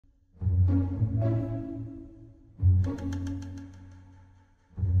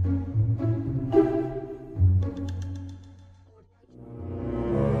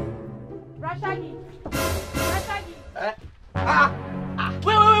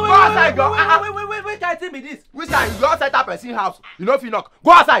outside, girl. Wait, can I tell me this? Which time you just set up person house? You know if you knock,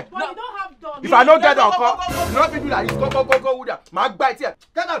 go outside. But you don't have door. If I don't get on call, you know if you do like this, go with that. My bite here.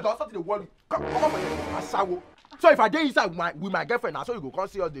 Get out door, something the world. Come over here. Asawo. So if I dey inside with my girlfriend now, so you go come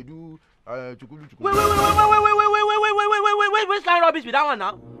see us they do chukulu. Wait, which kind of rubbish with that one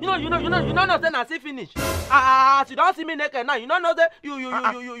now? You don't know then I see finish. You don't see me naked now. You don't know that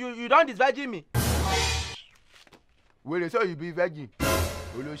you don't disvirgin me. Well, so you be virgin.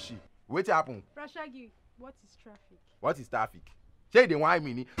 Oloshi. What happen? Brodashaggi, what is traffic? What is traffic? Say they want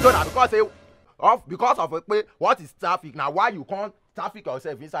me. So now because of what is traffic now? Why you can't traffic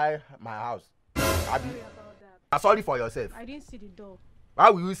yourself inside my house? Sorry about that. Sorry for yourself. I didn't see the door. Why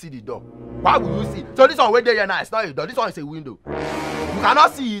will you see the door? Why will you see? So this one wait there now, it's not a door. This one is a window. You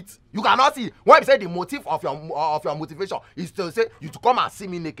cannot see it. You cannot see it. When you say the motive of your motivation is to say you to come and see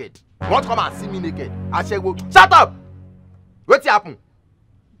me naked. You want to come and see me naked? I say, well, shut up. What happen?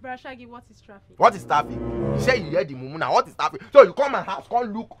 Brodashaggi, what is traffic? What is traffic? You say you hear the mumu now. What is traffic? So you come my house,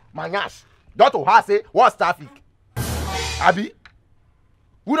 come look my ass. Don't to her say what's traffic? Abi,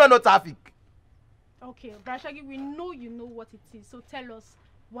 who don't know traffic? Okay, Brodashaggi, we know you know what it is. So tell us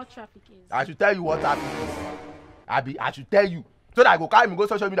what traffic is. I should tell you what traffic is. Abi, I should tell you. So that I go carry me go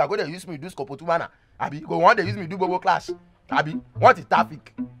social media, go there use me do scopotumana. Abi, go one day use me do bobo clash. Abi, what is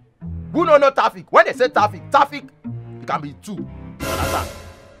traffic? Who don't know traffic? When they say traffic, it can be two. You understand?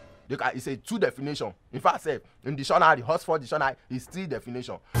 It's a two definition. In fact, in dictionary, Oxford dictionary is three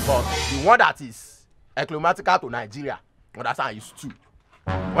definition. But the one that is eclematical to Nigeria, understand, is two.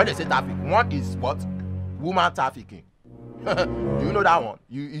 When they say traffic, one is what? Woman trafficking. Do you know that one?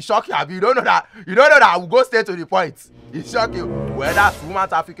 It shock you. You don't know that. You don't know that. I will go straight to the point. It shock you. Well, that's woman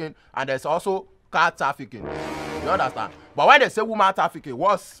trafficking, and there's also car trafficking. You understand? But when they say woman trafficking,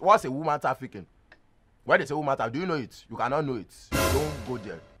 what's a woman trafficking? When they say woman trafficking, do you know it? You cannot know it. Don't go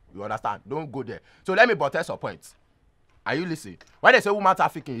there. You understand? Don't go there. So let me buttress your point. Are you listening? When they say woman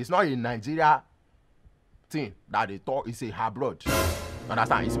trafficking, it's not a Nigeria thing that they talk. It's a abroad. You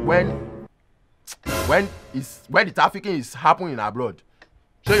understand? It's when the trafficking is happening abroad.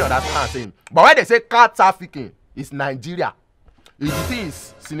 So you understand what I'm saying? But when they say car trafficking, it's Nigeria. The thing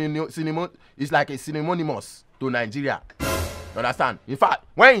is it's like a synonymous to Nigeria. You understand? In fact,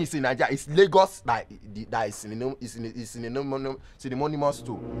 when it's in Nigeria, it's Lagos that is synonymous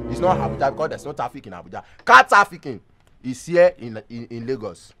to. It's not Abuja because there's no traffic in Abuja. Car trafficking is here in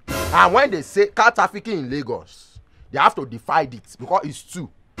Lagos. And when they say car trafficking in Lagos, they have to divide it because it's two.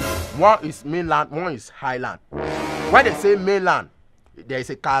 One is mainland, one is highland. When they say mainland, there is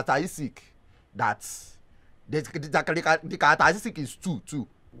a characteristic that the characteristic is two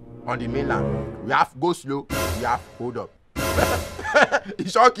on the mainland. We have go slow, we have hold up.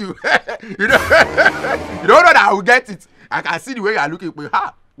 It shock you. You don't know that I will get it. I can see the way you are looking.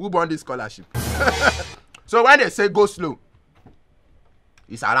 Who won this scholarship? So when they say go slow,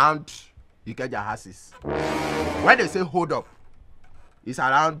 it's around Ikeja Hassis. When they say hold up, it's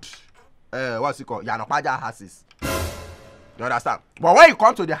around what's it called? Yanopaja Hassis. You understand? But when you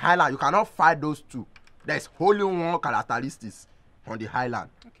come to the highland, you cannot find those two. There's only one characteristics on the highland.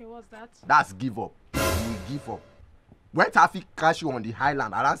 Okay, what's that? That's give up. You will give up. When traffic catch you on the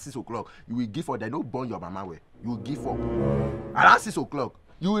highland around 6 o'clock, you will give up. They don't burn your mama way. You will give up. Around 6 o'clock,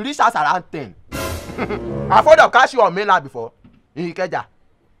 you will reach us around 10. I've heard of catch you on mainland before. In Ikeja.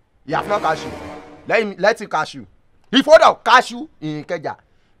 He have not catch you. Let him catch you. If heard of catch you in Ikeja,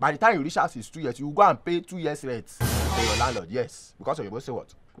 by the time you reach us is 2 years, you will go and pay 2 years rent to your landlord. Yes. Because you will say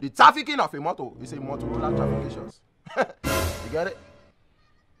what? The trafficking of a motor is a Motorola traffications. You get it?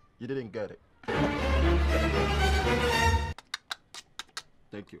 You didn't get it.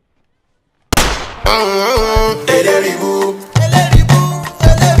 Thank you.